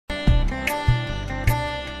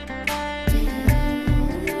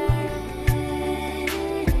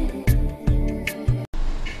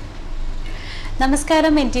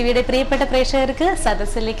നമസ്കാരം NTVയുടെ പ്രിയപ്പെട്ട പ്രേക്ഷകർക്ക്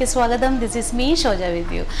സദസ്സിലേക്ക് സ്വാഗതം. This is me Shoja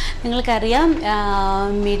with you. നിങ്ങൾക്കറിയാം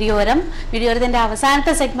മിഴിയോരത്തിൻ്റെ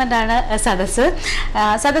അവസാനത്തെ സെഗ്മെൻ്റാണ് സദസ്സ്.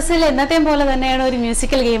 സദസ്സിൽ എന്നത്തെയും പോലെ തന്നെയാണ് ഒരു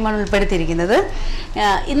മ്യൂസിക്കൽ ഗെയിമാണ് ഉൾപ്പെടുത്തിയിരിക്കുന്നത്.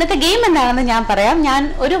 ഇന്നത്തെ ഗെയിം എന്താണെന്ന് ഞാൻ പറയാം. ഞാൻ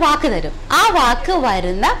ഒരു വാക്ക് തരും, ആ വാക്ക്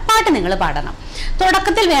വരുന്ന പാട്ട് നിങ്ങൾ പാടണം.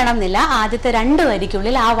 തുടക്കത്തിൽ വേണമെന്നില്ല, ആദ്യത്തെ 2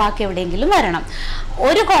 വരിക്കുള്ളിൽ ആ വാക്ക് എവിടെയെങ്കിലും വരണം.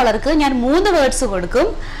 ഒരു കോളർക്ക് ഞാൻ 3 വേർഡ്സ് കൊടുക്കും,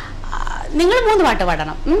 നിങ്ങൾ 3 പാട്ട്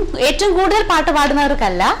പാടണം. ഏറ്റവും കൂടുതൽ പാട്ട്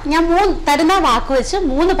പാടുന്നവർക്കല്ല, ഞാൻ തരുന്ന വാക്ക് വെച്ച്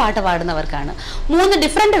 3 പാട്ട് പാടുന്നവർക്കാണ്. 3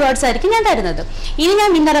 ഡിഫറെന്റ് വേർഡ്സ് ആയിരിക്കും ഞാൻ തരുന്നത്. ഇനി ഞാൻ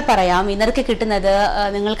വിന്നറെ പറയാം. വിന്നർക്ക് കിട്ടുന്നത്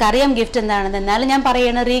നിങ്ങൾക്കറിയാം ഗിഫ്റ്റ് എന്താണെന്ന്. എന്നാലും ഞാൻ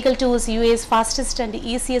പറയുന്നത് Regal tours US fastest and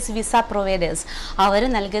easiest visa providers അവർ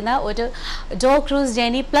നൽകുന്ന ഒരു ജോ ക്രൂസ്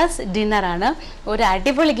ജേർണി പ്ലസ് ഡിന്നറാണ്. ഒരു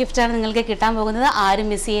അടിപൊളി ഗിഫ്റ്റാണ് നിങ്ങൾക്ക് കിട്ടാൻ പോകുന്നത്. ആരും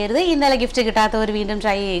മിസ് ചെയ്യരുത്. ഇന്നലെ ഗിഫ്റ്റ് കിട്ടാത്തവർ വീണ്ടും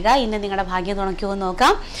ട്രൈ ചെയ്യുക. ഇന്ന് നിങ്ങളുടെ ഭാഗ്യം തുണയ്ക്കുമോ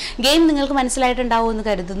നോക്കാം. ഗെയിം നിങ്ങൾക്ക് മനസ്സിലായിട്ടുണ്ടാവുമെന്ന്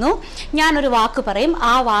കരുതുന്നു. ഞാനൊരു വാക്ക് പറയും,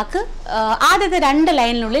 ആ വാക്ക് ആദ്യത്തെ 2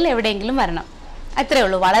 ലൈനിനുള്ളിൽ എവിടെയെങ്കിലും വരണം. അത്രയേ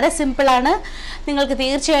ഉള്ളൂ. വളരെ സിമ്പിളാണ്. നിങ്ങൾക്ക്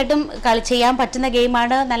തീർച്ചയായിട്ടും ചെയ്യാൻ പറ്റുന്ന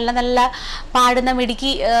ഗെയിമാണ്. നല്ല പാടുന്ന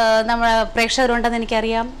മിടുക്കി നമ്മുടെ പ്രേക്ഷകരുണ്ടെന്ന്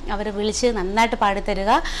എനിക്കറിയാം. അവർ വിളിച്ച് നന്നായിട്ട്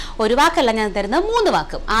പാടിത്തരിക. ഒരു വാക്കല്ല ഞാൻ തരുന്നത്, 3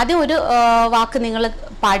 വാക്ക്. ആദ്യം ഒരു വാക്ക് നിങ്ങൾ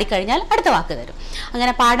പാടിക്കഴിഞ്ഞാൽ അടുത്ത വാക്ക് തരും.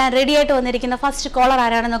 അങ്ങനെ പാടാൻ റെഡി ആയിട്ട് വന്നിരിക്കുന്ന ഫസ്റ്റ് കോളർ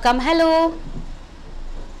ആരാണെന്ന് നോക്കാം. ഹലോ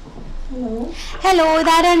ഹലോ,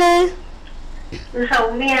 ഇതാരാണ്?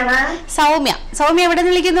 സൗമ്യ. സൗമ്യ എവിടെ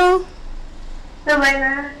നിന്ന് വിളിക്കുന്നു?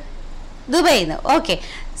 ദുബൈന്ന്. ഓക്കെ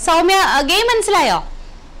സൗമ്യ, ഗെയിം മനസ്സിലായോ?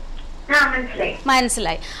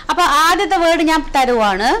 മനസ്സിലായി. അപ്പൊ ആദ്യത്തെ വേർഡ് ഞാൻ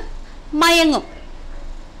തരുവാണ്, മയങ്ങും.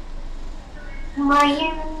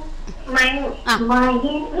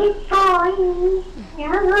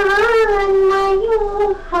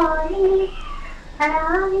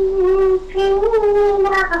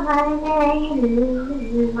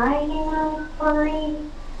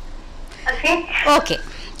 ഓക്കെ,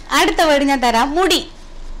 അടുത്ത വേർഡ് ഞാൻ തരാം, മുടി.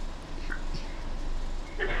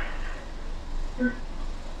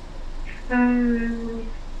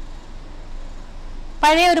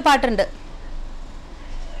 പഴയ ഒരു പാട്ടുണ്ട്.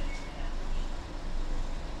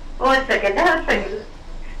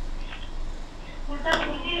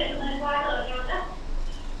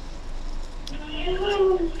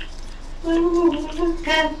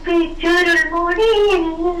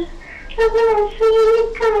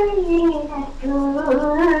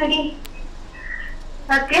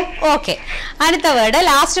 ഓക്കെ, അടുത്ത വേർഡ്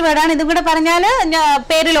ലാസ്റ്റ് വേർഡാണ്. ഇതും കൂടെ പറഞ്ഞാല്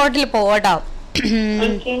പേര് ലോട്ടിൽ പോവട്ടോ.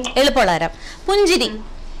 എളുപ്പമുള്ള തരാം. പുഞ്ചിരി.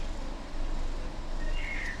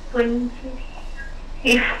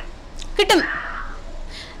 കിട്ടും.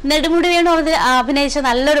 നെടുമുടി വേണു അഭിനയിച്ച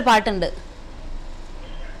നല്ലൊരു പാട്ടുണ്ട്.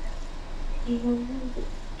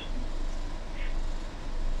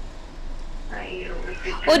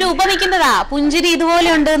 ഒരു ഉപമിക്കുന്നതാ, പുഞ്ചിരി ഇതുപോലെ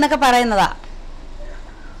ഉണ്ട് എന്നൊക്കെ പറയുന്നതാ.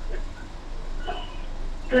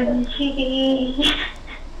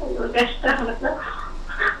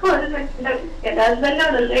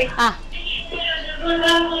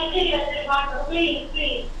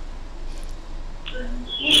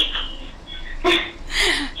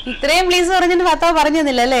 ഇത്രയും പ്ലീസ് പറഞ്ഞിട്ട് ഭർത്താവ്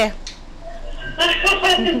പറഞ്ഞില്ല അല്ലേ?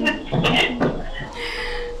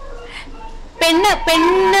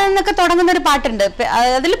 പെണ്ണ് എന്നൊക്കെ തുടങ്ങുന്ന ഒരു പാട്ടുണ്ട്,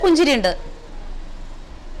 അതിൽ പുഞ്ചിരി ഉണ്ട്.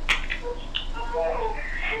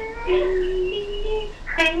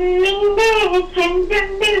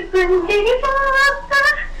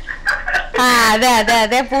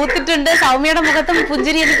 അതെ പൂത്തിട്ടുണ്ട്. സൗമ്യയുടെ മുഖത്തും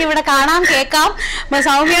പുഞ്ചിരി എനിക്ക് ഇവിടെ കാണാം, കേൾക്കാം.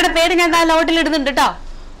 സൗമ്യയുടെ പേര് ഞാൻ ലോട്ടിൽ ഇടുന്നുണ്ട് കേട്ടോ.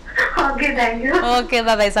 Okay,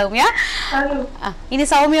 by Soumya. ഇനി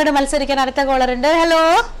സൗമ്യയോട് മത്സരിക്കാൻ അടുത്ത കോളർ ഉണ്ട്. ഹലോ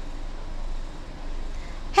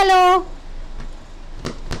ഹലോ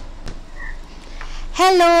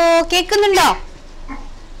ഹലോ, കേൾക്കുന്നുണ്ടോ?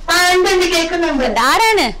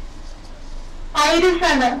 ആരാണ്?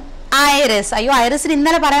 ഐറിസ്. അയ്യോ, ഐറിസിന്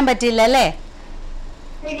ഇന്നലെ പറയാൻ പറ്റില്ല അല്ലേ?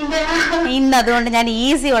 ഇന്ന് അതുകൊണ്ട് ഞാൻ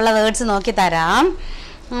ഈസി ഉള്ള വേർഡ്സ് നോക്കി തരാം.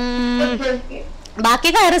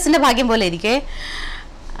 ബാക്കിയൊക്കെ ഐറിസിന്റെ ഭാഗ്യം പോലെ ഇരിക്കേ.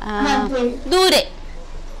 ദൂരെ.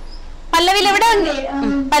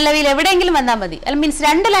 പല്ലവിയിൽ എവിടെയെങ്കിലും വന്നാൽ മതി. അല്ല, മീൻസ്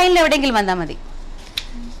 2 ലൈനിൽ എവിടെയെങ്കിലും വന്നാൽ മതി.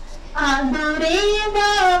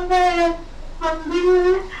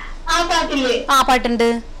 ആ പാട്ടുണ്ട്.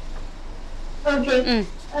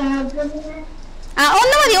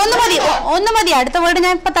 ഒന്ന് മതി. അടുത്ത വേർഡ്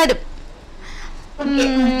ഞാൻ ഇപ്പൊ തരും.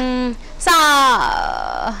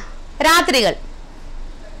 രാത്രികൾ.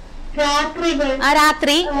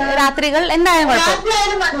 രാത്രികൾ എന്തായാലും കുഴപ്പം.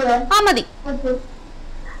 ആ മതി.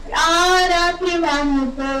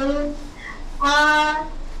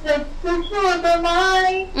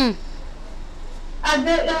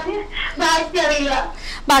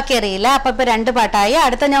 ബാക്കി അറിയില്ല. അപ്പൊ 2 പാട്ടായി.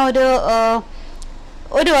 അടുത്ത ഞാൻ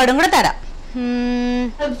ഒരു വേർഡും കൂടെ തരാം.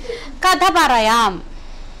 കഥ പറയാം.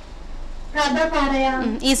 കഥ പറയാം.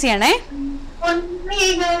 ഈസിയാണേ.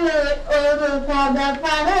 ഒരു കഥ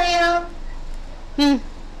പറയാം.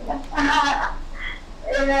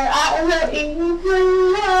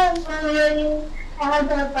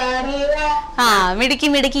 ആ മിടുക്കി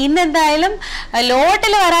മിടുക്കി. ഇന്നെന്തായാലും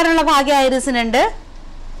ലോട്ടിൽ വരാനുള്ള ഭാഗ്യം ഐറിസിനുണ്ട്.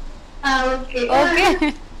 ഓക്കെ,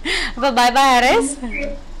 അപ്പൊ ബൈ ബൈ ഐറിസ്.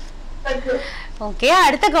 ഓക്കെ,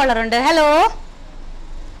 അടുത്ത കോളർ ഉണ്ട്. ഹലോ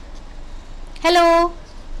ഹലോ,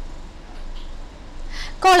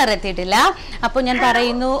 കോളർ എത്തിയിട്ടില്ല. അപ്പൊ ഞാൻ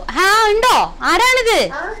പറയുന്നു, ഹാ ഉണ്ടോ? ആരാണിത്?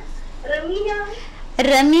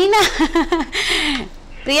 റമീന.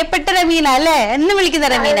 പ്രിയപ്പെട്ട റമീന അല്ലേ? എന്ന് വിളിക്കുന്ന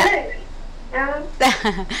റമീന.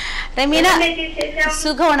 റമീന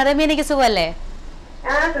സുഖമാണ്? റമീനക്ക് സുഖമല്ലേ?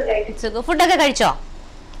 സുഖം. ഫുഡൊക്കെ കഴിച്ചോ?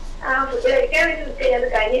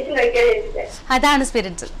 അതാണ്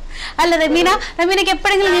സ്പിരിറ്റ്. അല്ല റമീന, റമീനക്ക്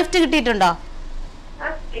എപ്പോഴെങ്കിലും ഗിഫ്റ്റ് കിട്ടിയിട്ടുണ്ടോ?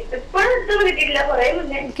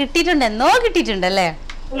 കിട്ടിയിട്ടുണ്ട്, എന്നോ കിട്ടിയിട്ടുണ്ടല്ലേ?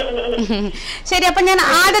 ശരി, അപ്പൊ ഞാൻ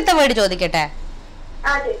ആദ്യത്തെ വേർഡ് ചോദിക്കട്ടെ.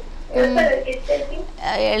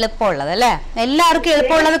 എളുപ്പമുള്ളത് അല്ലേ? എല്ലാവർക്കും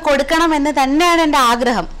എളുപ്പമുള്ളത് കൊടുക്കണം എന്ന് തന്നെയാണ് എന്റെ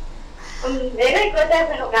ആഗ്രഹം.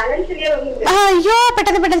 അയ്യോ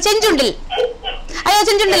പെട്ടെന്ന് ചെഞ്ചുണ്ടിൽ. അയ്യോ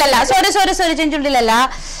ചെഞ്ചുണ്ടിലല്ല, സോറി ചെഞ്ചുണ്ടിലല്ല.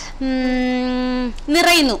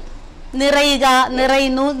 നിറയുന്നു, നിറയുക,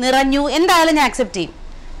 നിറയുന്നു, നിറഞ്ഞു, എന്തായാലും ഞാൻ അക്സെപ്റ്റ് ചെയ്യും.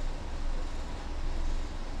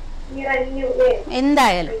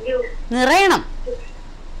 എന്തായാലും നിറയണം.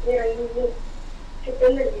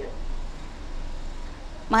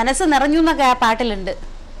 മനസ്സ് നിറഞ്ഞു എന്നൊക്കെ ആ പാട്ടിലുണ്ട്.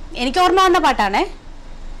 എനിക്ക് ഓർമ്മ വന്ന പാട്ടാണേ.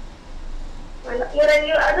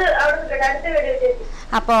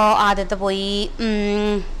 അപ്പോ ആദ്യത്തെ പോയി.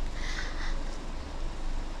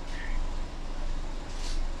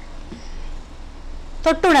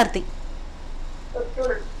 തൊട്ടുണർത്തി.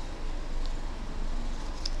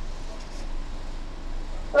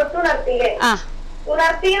 ആ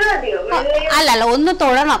അല്ല, ഒന്ന്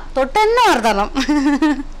തൊഴണം, തൊട്ടെന്നെ ഉണർത്തണം.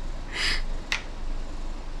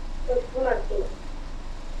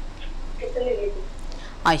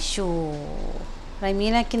 അയ്യോ,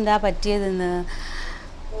 റമീനക്ക് എന്താ പറ്റിയതെന്ന്?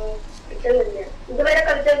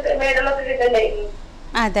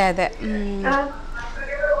 അതെ അതെ.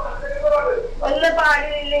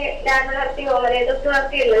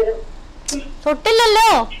 തൊട്ടില്ലല്ലോ,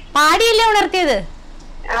 പാടിയല്ലേ ഉണർത്തിയത്.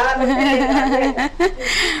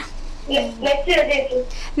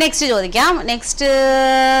 നെക്സ്റ്റ് ചോദിക്കാം. നെക്സ്റ്റ്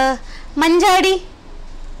മഞ്ചാടി.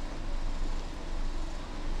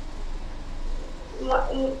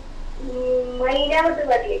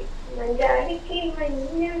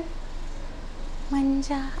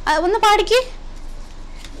 ഒന്ന് പാടിക്ക്.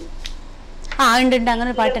 ആ ഉണ്ട്,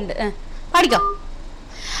 അങ്ങനെ പാട്ടുണ്ട്. പാടിക്കോ.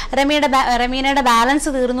 റമീനയുടെ ബാലൻസ്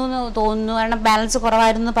തീർന്നു എന്ന് തോന്നുന്നു. കാരണം ബാലൻസ്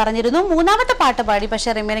കുറവായിരുന്നു പറഞ്ഞിരുന്നു. മൂന്നാമത്തെ പാട്ട് പാടി. പക്ഷെ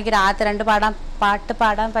റമീനയ്ക്ക് രാത്രി 2 പാട്ട്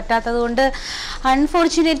പാടാൻ പറ്റാത്തത് കൊണ്ട്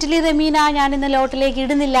അൺഫോർച്ചുനേറ്റ്ലി റമീന ഞാൻ ഇന്ന് ലോട്ടിലേക്ക്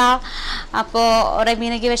ഇടുന്നില്ല. അപ്പോൾ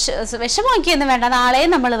റമീനയ്ക്ക് വിഷമമൊക്കെയൊന്നും വേണ്ട. നാളെ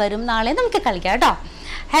നമ്മൾ വരും, നാളെ നമുക്ക് കളിക്കാം കേട്ടോ.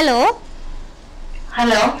 ഹലോ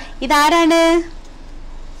ഹലോ, ഇതാരാണ്?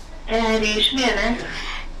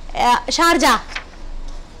 Sharjah,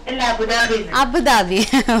 Abu Dhabi.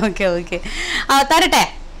 ഓക്കെ ഓക്കെ, തരട്ടെ.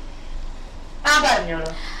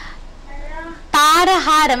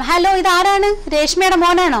 താരഹാരം. ഹലോ, ഇതാരാണ്? രേഷ്മയുടെ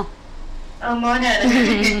മോനാണോ?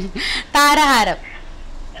 താരഹാരം.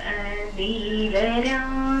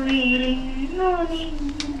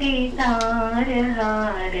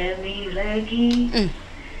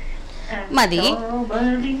 മതി.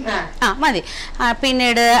 ആ മതി.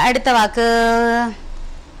 പിന്നീട് അടുത്ത വാക്ക്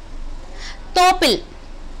തോപ്പിൽ.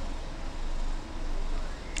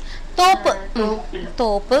 തോപ്പ്,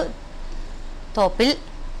 തോപ്പ്, തോപ്പിൽ.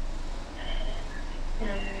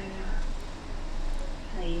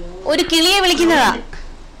 ഒരു കിളിയെ വിളിക്കുന്നതാ.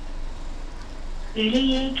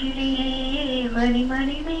 കിളിയേ കിളിയേ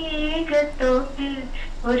മണിമണി മേഘത്തോപ്പിൽ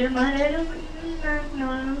ഒരു മലരും.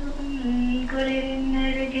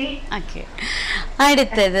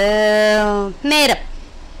 അടുത്തത് നേരം.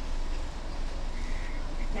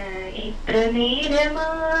 ഇത്ര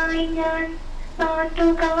നേരമായി ഞാൻ പാട്ടു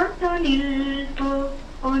കാത്തു നിൽപ്പു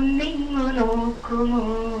ഒന്നിങ്ങു നോക്കുമോ.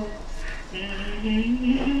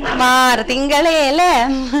 തിങ്കളേ അല്ലേ?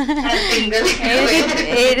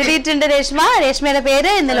 എഴുതിയിട്ടുണ്ട് രേഷ്മ. രേഷ്മയുടെ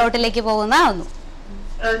പേര് ഇന്ന് ലോട്ടിലേക്ക് പോകുന്ന ഒന്നു.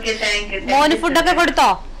 മോന് ഫുഡൊക്കെ കൊടുത്തോ?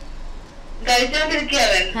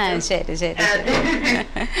 ശരി ശരി.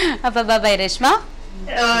 അപ്പൊ ബൈ രേഷ്മ.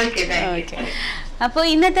 ഓക്കെ. അപ്പോൾ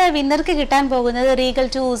ഇന്നത്തെ വിന്നർക്ക് കിട്ടാൻ പോകുന്നത് Regal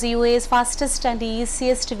tours UAE's fastest and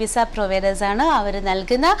easiest visa providers ആണ്. അവർ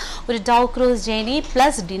നൽകുന്ന ഒരു ഡൗ ക്രൂസ് ജേർണി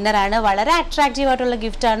പ്ലസ് ഡിന്നറാണ്. വളരെ അട്രാക്റ്റീവ് ആയിട്ടുള്ള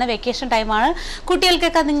ഗിഫ്റ്റാണ്. വെക്കേഷൻ ടൈമാണ്.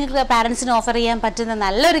 കുട്ടികൾക്കൊക്കെ നിങ്ങൾക്ക് പാരൻസിന് ഓഫർ ചെയ്യാൻ പറ്റുന്ന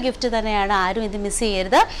നല്ലൊരു ഗിഫ്റ്റ് തന്നെയാണ്. ആരും ഇത് മിസ്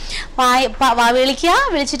ചെയ്യരുത്.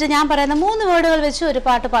 വിളിച്ചിട്ട് ഞാൻ പറയുന്ന 3 വേർഡുകൾ വെച്ച്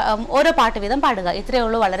ഓരോ പാട്ട് വീതം പാടുക. ഇത്രയേ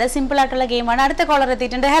ഉള്ളൂ. വളരെ സിമ്പിൾ ആയിട്ടുള്ള ഗെയിമാണ്. അടുത്ത കോളർ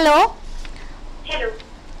എത്തിയിട്ടുണ്ട്. ഹലോ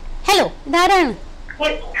ഹലോ, ഇതാരാണ്?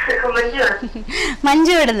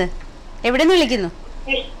 മഞ്ജു എവിടുന്ന് വിളിക്കുന്നു?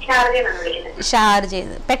 ഷാർജ.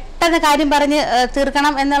 പെട്ടെന്ന് കാര്യം പറഞ്ഞ്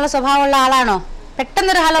തീർക്കണം എന്നുള്ള സ്വഭാവമുള്ള ആളാണോ?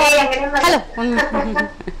 പെട്ടെന്നൊരു ഹലോ ഹലോ.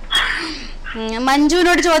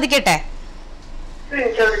 മഞ്ജുവിനോട് ചോദിക്കട്ടെ.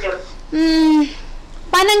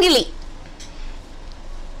 പനങ്കിളി.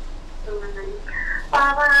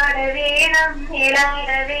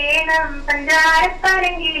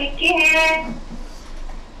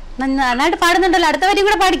 നന്നായിട്ട് പാടുന്നുണ്ടല്ലോ. അടുത്ത വരിയും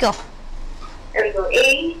കൂടെ പാടിക്കോ.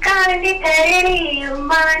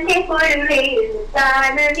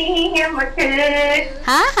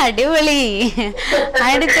 ആ, അടിപൊളി.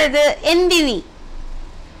 അടുത്തത് എന്തിനി.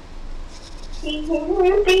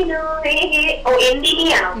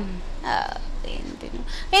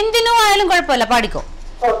 എന്തിനു ആയാലും കുഴപ്പമില്ല, പാടിക്കോ.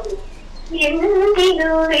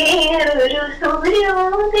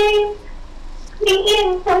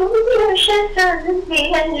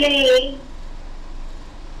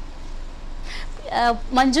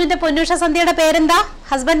 മഞ്ജുവിന്റെ പൊന്നൂഷ സന്ധ്യയുടെ പേരെന്താ?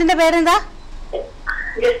 ഹസ്ബൻഡിന്റെ പേരെന്താ?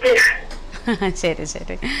 ശരി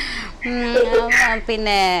ശരി.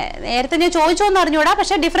 പിന്നെ നേരത്തെ ഞാൻ ചോദിച്ചോന്ന് അറിഞ്ഞൂടാ,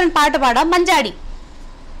 പക്ഷെ ഡിഫറെന്റ് പാട്ട് പാടാം. മഞ്ചാടി.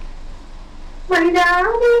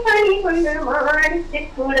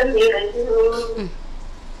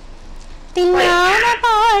 തിന്നാന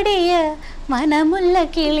പാടിയ മനമുള്ള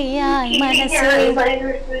കിളിയായി മനസ്സ്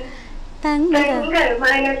തങ്ക.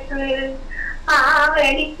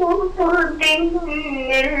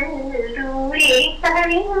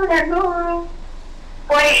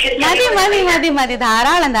 മതി മതി,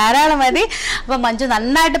 ധാരാളം മതി. അപ്പൊ മഞ്ജു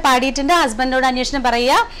നന്നായിട്ട് പാടിയിട്ടുണ്ട്. ഹസ്ബൻഡോട് അന്വേഷണം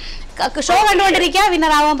പറയുക. ഷോ കണ്ടുകൊണ്ടിരിക്കുക.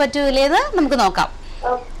 വിന്നർ ആവാൻ പറ്റൂലേന്ന് നമുക്ക് നോക്കാം.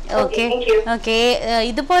 Okay okay.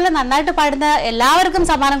 ഇതുപോലെ നന്നായിട്ട് പാടുന്ന എല്ലാവർക്കും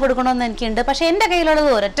സമ്മാനം കൊടുക്കണമെന്ന് എനിക്കുണ്ട്. പക്ഷെ എൻ്റെ കയ്യിലുള്ളത്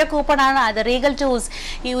ഒരൊറ്റ കൂപ്പണാണ്. അത് Regal tours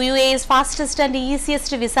UAE's fastest and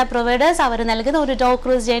easiest visa providers. അവർ നൽകുന്ന ഒരു ഡോ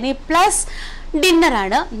ക്രൂസ് ജേർണി പ്ലസ്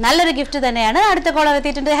ഡിന്നറാണ്. നല്ലൊരു ഗിഫ്റ്റ് തന്നെയാണ്. അടുത്ത കോളർ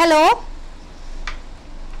എത്തിയിട്ടുണ്ട്. ഹലോ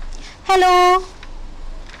ഹലോ,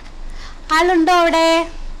 ആളുണ്ടോ അവിടെ?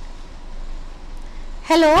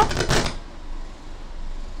 ഹലോ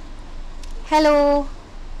ഹലോ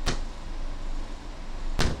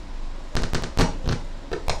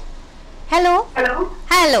ഹലോ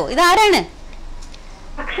ഹലോ, ഇതാരാണ്?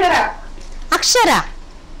 അക്ഷര.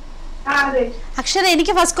 അക്ഷര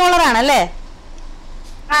എനിക്ക് ഫസ്റ്റ് കോളർ ആണല്ലേ?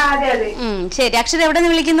 ശരി. അക്ഷര എവിടെ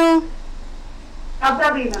നിന്ന് വിളിക്കുന്നു?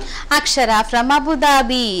 അക്ഷര ഫ്രം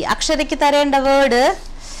അബുദാബി. അക്ഷരയ്ക്ക് തരേണ്ട വേർഡ്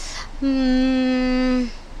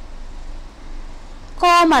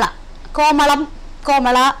കോമള. കോമളം.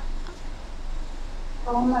 കോമള.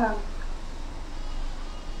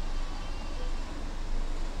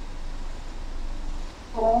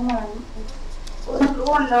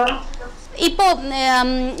 ഇപ്പോ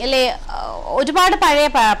ഒരുപാട് പഴയ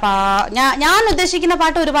ഞാൻ ഉദ്ദേശിക്കുന്ന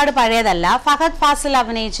പാട്ട് ഒരുപാട് പഴയതല്ല. ഫഹദ് ഫാസിൽ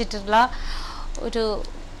അഭിനയിച്ചിട്ടുള്ള ഒരു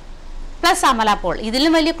പ്ലസ് അമല പോൾ.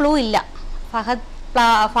 ഇതിലും വലിയ ക്ലൂ ഇല്ല. ഫഹദ്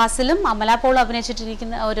ഫാസിലും അമല പോളും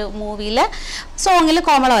അഭിനയിച്ചിട്ടിരിക്കുന്ന ഒരു മൂവിയില് സോങ്ങിൽ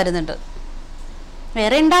കോമള വരുന്നുണ്ട്.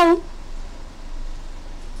 വേറെ ഉണ്ടാവും.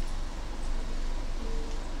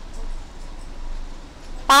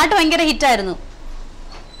 പാട്ട് ഭയങ്കര ഹിറ്റായിരുന്നു.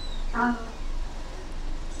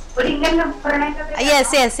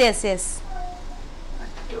 Yes yes yes yes.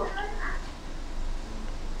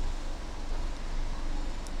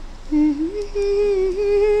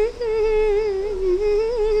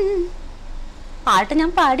 പാട്ട്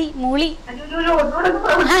ഞാൻ പാടി മൂളി.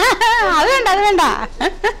 അത് വേണ്ട.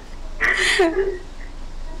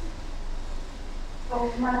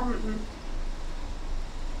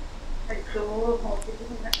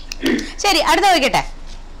 ശരി, അടുത്ത ചോദിക്കട്ടെ.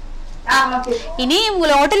 ഇനി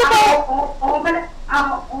ലോട്ടിൽ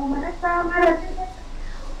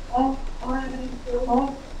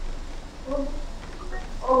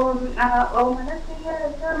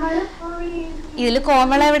ഇതില്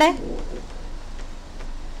കോമള എവിടെ?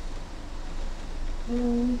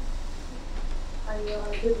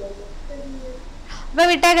 അപ്പൊ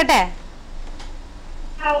വിട്ടേക്കട്ടെ.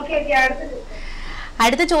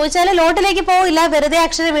 അടുത്ത് ചോദിച്ചാല് ലോട്ടിലേക്ക് പോയില്ല. വെറുതെ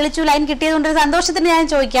അക്ഷര വിളിച്ചു. ലൈൻ കിട്ടിയതുകൊണ്ട് സന്തോഷത്തിന് ഞാൻ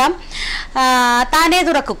ചോദിക്കാം. താനെ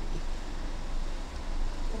തുറക്കും.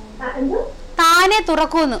 താനെ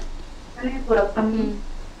തുറക്കൂന്ന്.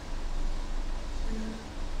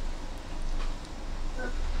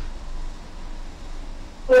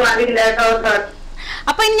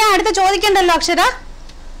 അപ്പൊ ഇനി ഞാൻ അടുത്ത ചോദിക്കണ്ടല്ലോ അക്ഷര.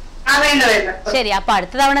 വേണ്ട. ശരി, അപ്പൊ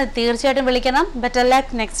അടുത്ത തവണ തീർച്ചയായിട്ടും വിളിക്കണം. Better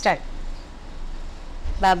luck next time.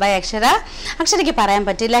 Bye bye അക്ഷര. അക്ഷരയ്ക്ക് പറയാൻ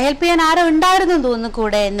പറ്റിയില്ല. ഹെൽപ്പ് ചെയ്യാൻ ആരോ ഉണ്ടായിരുന്നു തോന്നുന്നു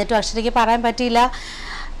കൂടെ, എന്നിട്ടും അക്ഷരയ്ക്ക് പറയാൻ പറ്റിയില്ല.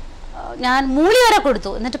 ഞാൻ മൂളി വരെ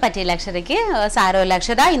കൊടുത്തു, എന്നിട്ട് പറ്റിയില്ല അക്ഷരയ്ക്ക്. സാരമില്ല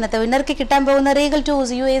അക്ഷര. ഇന്നത്തെ വിന്നർക്ക് കിട്ടാൻ പോകുന്ന Regal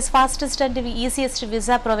tours UA's fastest and easiest visa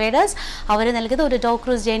providers അവർ നൽകിയത് ഒരു ടോപ്പ്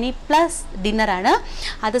ക്രൂസ് ജേർണി പ്ലസ് ഡിന്നറാണ്.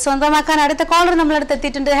 അത് സ്വന്തമാക്കാൻ അടുത്ത കോളർ നമ്മളടുത്ത്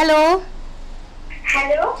എത്തിയിട്ടുണ്ട്. ഹലോ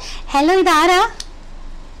ഹലോ ഹലോ, ഇതാരാ?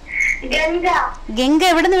 ഗംഗ.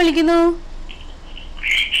 എവിടെ നിന്ന് വിളിക്കുന്നു?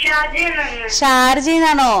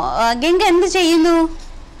 ഷാർജയിന്നാണോ? ഗംഗ എന്ത് ചെയ്യുന്നു?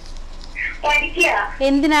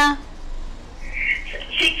 എന്തിനാ?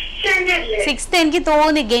 6th. എനിക്ക്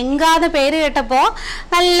തോന്നി ഗംഗാന്ന് പേര് കേട്ടപ്പോ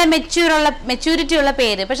നല്ല മെച്യൂരിറ്റി ഉള്ള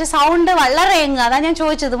പേര്, പക്ഷെ സൗണ്ട് വളരെ യങ്. അതാ ഞാൻ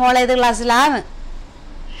ചോദിച്ചത് മോളെ ഏത് ക്ലാസ്സിലാണ്.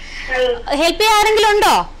 ഹെൽപ്പ് ചെയ്യാൻ ആരെങ്കിലും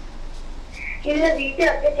ഉണ്ടോ?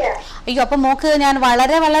 അയ്യോ, അപ്പൊ മോക്ക് ഞാൻ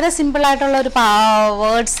വളരെ വളരെ സിമ്പിൾ ആയിട്ടുള്ള ഒരു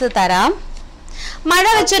വേർഡ്സ് തരാം. മഴ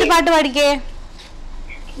വെച്ചൊരു പാട്ട് പാടിക്കേ.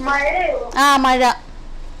 ആ, മഴ.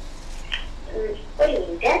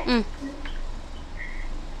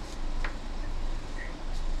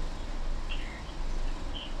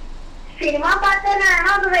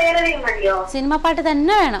 സിനിമാ പാട്ട്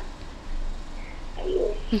തന്നെ വേണം.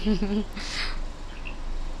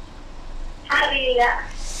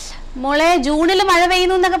 മോളെ ജൂണിൽ മഴ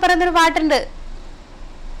പെയ്യുന്നു എന്നൊക്കെ പറയുന്നൊരു പാട്ടുണ്ട്.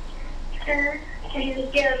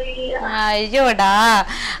 അയ്യോടാ.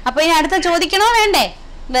 അപ്പൊ ഇനി അടുത്ത ചോദിക്കണോ വേണ്ടേ?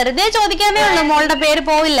 വെറുതെ ചോദിക്കാനേ ഉള്ളു, മോളുടെ പേര്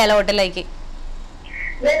പോവില്ല ലോട്ടിലേക്ക്.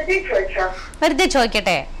 വെറുതെ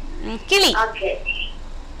ചോദിക്കട്ടെ. കിളി.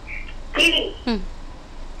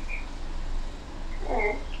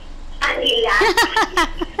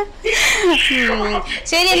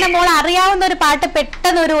 ശരി, എന്നാ മോൾ അറിയാവുന്ന ഒരു പാട്ട്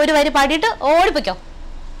പെട്ടെന്ന് ഒരു വരി പാടിയിട്ട് ഓടിപ്പിക്കോ.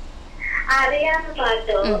 അറിയാവുന്ന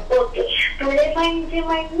പാട്ടോ? ഓക്കെ.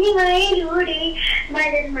 മഞ്ഞിലൂടെ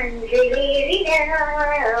മഴൽ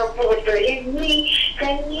മഞ്ചേരിടൊരുങ്ങി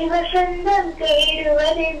കന്നി വസന്തം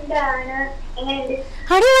തേടുവതെന്താണ്?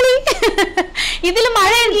 അടിപൊളി. ഇതില്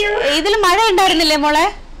മഴ ഉണ്ടായിരുന്നില്ലേ മോളെ?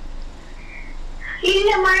 ഇല്ല,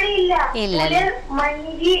 മഴയില്ല.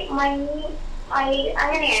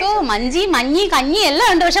 മഞ്ചി മഞ്ഞി കഞ്ഞി എല്ലാം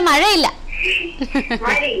ഉണ്ട്, പക്ഷെ മഴയില്ല.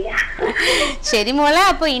 ശരി മോളെ,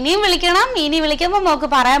 അപ്പൊ ഇനിയും വിളിക്കണം. ഇനി വിളിക്കുമ്പോ മോക്ക്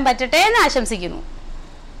പറയാൻ പറ്റട്ടെ എന്ന് ആശംസിക്കുന്നു.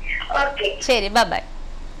 ശരി, ബൈ ബൈ.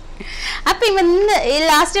 അപ്പൊ ഇന്ന്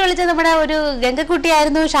ലാസ്റ്റ് വിളിച്ചത് നമ്മുടെ ഒരു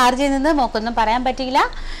ഗംഗക്കുട്ടിയായിരുന്നു ഷാർജയിൽ നിന്ന്. മോക്കൊന്നും പറയാൻ പറ്റിയില്ല,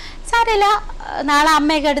 സാരമില്ല. നാളെ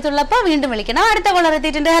അമ്മയൊക്കെ അടുത്തുള്ളപ്പോ വീണ്ടും വിളിക്കണം. അടുത്ത കോളർ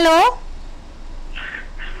എത്തിയിട്ടുണ്ട്. ഹലോ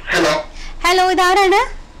ഹലോ, ഇതാരാണ്?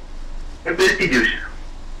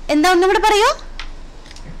 എന്താ ഒന്നും കൂടെ പറയൂ.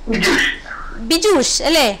 ബിജൂഷ്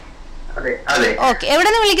അല്ലേ? ഓക്കെ. എവിടെ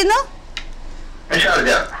നിന്ന് വിളിക്കുന്നു?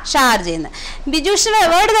 ഷാർജന്ന്. ബിജൂഷ്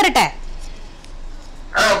വേർഡ് തരട്ടെ.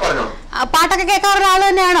 പാട്ടൊക്കെ കേൾക്കാറുള്ള ആള്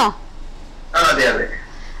തന്നെയാണോ?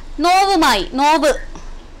 നോവുമായി.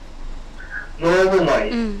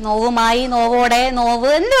 നോവുമായി, നോവോടെ, നോവ്,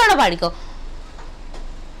 എന്ത് വേണോ പാടിക്കോ.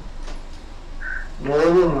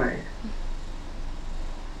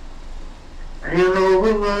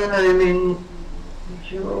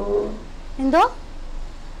 എന്തോ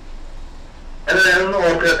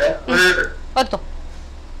ഓർത്തോ?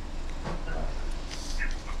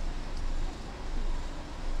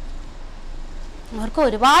 അവർക്ക്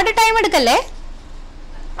ഒരുപാട് ടൈം എടുക്കല്ലേ.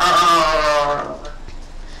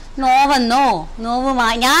 നോവെന്നോ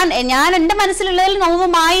നോവുമായി. ഞാൻ എന്റെ മനസ്സിലുള്ളതിൽ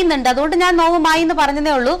നോവുമായി എന്നുണ്ട്, അതുകൊണ്ട് ഞാൻ നോവുമായി എന്ന്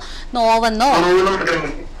പറഞ്ഞതേ ഉള്ളൂ. നോവെന്നോ.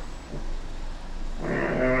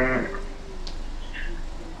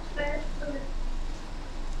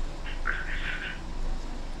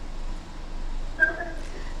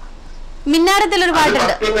 മിന്നാരത്തിലൊരു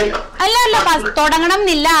പാട്ടുണ്ട്. അല്ല തുടങ്ങണം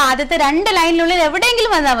എന്നില്ല. ആദ്യത്തെ 2 ലൈനിനുള്ളിൽ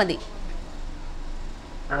എവിടെയെങ്കിലും വന്നാ മതി.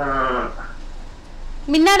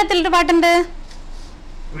 മിന്നാരത്തിലൊരു പാട്ടുണ്ട്.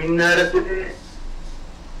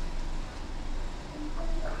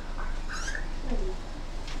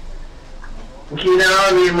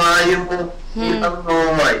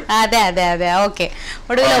 അതെ. ഓക്കെ,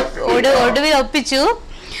 ഒടുവിൽ ഒപ്പിച്ചു.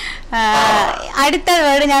 അടുത്ത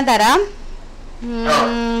വേർഡ് ഞാൻ തരാം.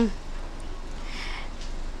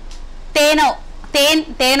 തേനോ.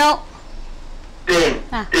 തേനോ.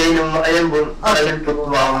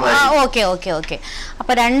 ഓക്കെ.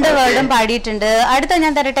 അപ്പൊ 2 വേർഡും പാടിയിട്ടുണ്ട്. അടുത്ത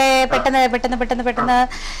ഞാൻ തരട്ടെ. പെട്ടെന്ന്.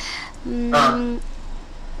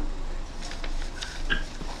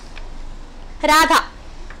 രാധ.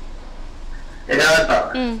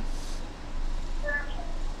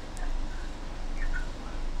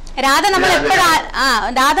 രാധ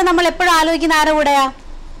നമ്മൾ എപ്പോഴും ആലോചിക്കുന്ന ആരുടെ കൂടെയാ?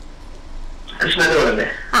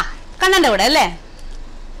 കണ്ണന്റെ കൂടെ അല്ലേ?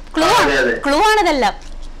 ക്ലൂ ആണിതെല്ലാം.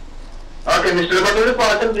 ഓക്കെ, മിസ്റ്റർ കൊണ്ടൊരു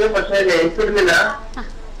പാട്ടുണ്ട്, പക്ഷെ ലയിച്ചിടുന്നില്ല.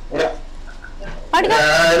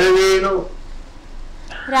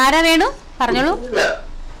 രാര വേണു പറഞ്ഞോളൂ.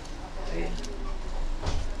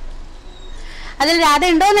 അതിൽ രാധ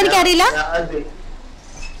ഉണ്ടോന്ന് എനിക്കറിയില്ല.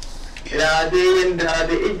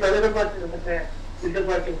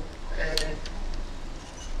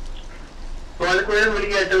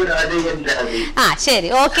 ആ ശരി,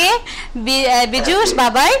 ഓക്കെ ബിജൂഷ്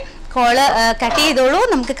ബാബായ്, കോള് കട്ട് ചെയ്തോളൂ.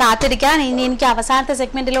 നമുക്ക് കാത്തിരിക്കാം. ഇനി എനിക്ക് അവസാനത്തെ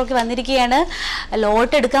സെഗ്മെന്റിലേക്ക് വന്നിരിക്കുകയാണ്.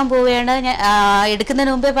 ലോട്ട് എടുക്കാൻ പോവുകയാണ്.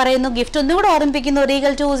 എടുക്കുന്നതിന് മുമ്പേ പറയുന്നു, ഗിഫ്റ്റ് ഒന്നുകൂടെ ഓർമ്മിപ്പിക്കുന്നു.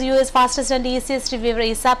 Regal tours US fastest and easiest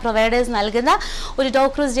visa providers നൽകുന്ന ഒരു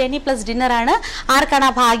dog cruise journey plus dinner ആണ്. ആർക്കാണ്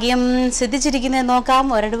ആ ഭാഗ്യം സിദ്ധിച്ചിരിക്കുന്നത്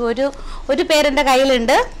നോക്കാം. ഒരു പേരെന്റെ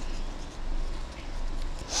കയ്യിലുണ്ട്.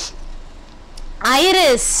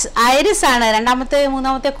 ഐറിസ് ആണ്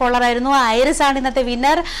മൂന്നാമത്തെ കോളർ ആയിരുന്നു. ഐറിസ് ആണ് ഇന്നത്തെ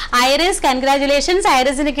വിന്നർ. Iris, congratulations.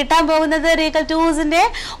 ഐറിസിന് കിട്ടാൻ പോകുന്നത് റീഗൽ ടൂർസിന്റെ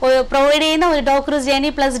പ്രൊവൈഡ് ചെയ്യുന്ന ഒരു dog cruise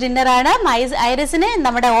journey plus dinner ആണ്. ഐറിസിന്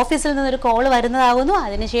നമ്മുടെ ഓഫീസിൽ നിന്നൊരു കോൾ വരുന്നതാകുന്നു.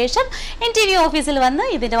 അതിനുശേഷം NTV ഓഫീസിൽ വന്ന്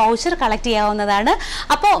ഇതിന്റെ വൗച്ചർ കളക്ട് ചെയ്യാവുന്നതാണ്.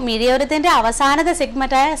 അപ്പോൾ മിഴിയോരത്തിന്റെ അവസാനത്തെ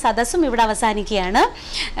സെഗ്മെന്റായ സദസ്സും ഇവിടെ അവസാനിക്കുകയാണ്.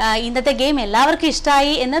 ഇന്നത്തെ ഗെയിം എല്ലാവർക്കും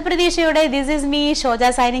ഇഷ്ടമായി എന്ന പ്രതീക്ഷയോടെ this is me Shoja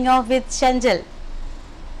signing off with Chanchal.